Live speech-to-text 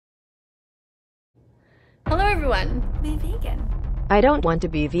Hello everyone. Be vegan. I don't want to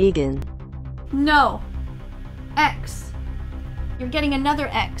be vegan. No. X. You're getting another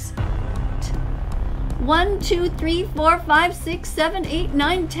X. 1, 2, 3, 4, 5, 6, 7, 8,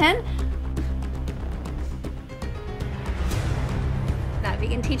 9, 10. That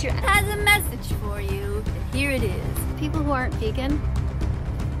vegan teacher has a message for you. Here it is. People who aren't vegan,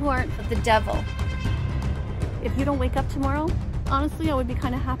 who aren't the devil. If you don't wake up tomorrow, honestly, I would be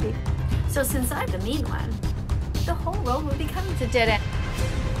kind of happy. So since I'm the mean one, the whole world will become a dead end.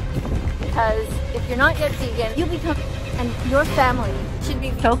 Because if you're not yet vegan, you become, and your family should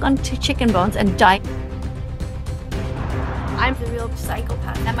be choked on chicken bones and die. I'm the real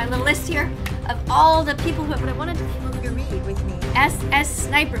psychopath. And my little list here of all the people who I wanted people to read with me. S.S.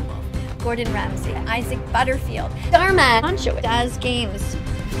 Sniper Wolf, Gordon Ramsay, Isaac Butterfield, Starman, Poncho, Daz Games,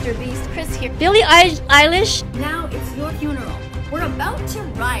 Mr. Beast, Chris here, Billie Eilish. Now it's your funeral. We're about to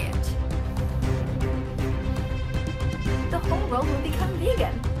riot. The whole world will become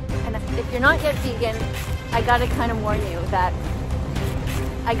vegan. And if you're not yet vegan, I gotta kind of warn you that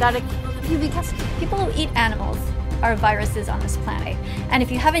I gotta kill you because people who eat animals are viruses on this planet. And if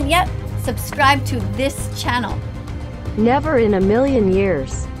you haven't yet, subscribe to this channel. Never in a million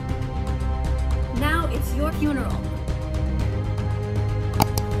years. Now it's your funeral.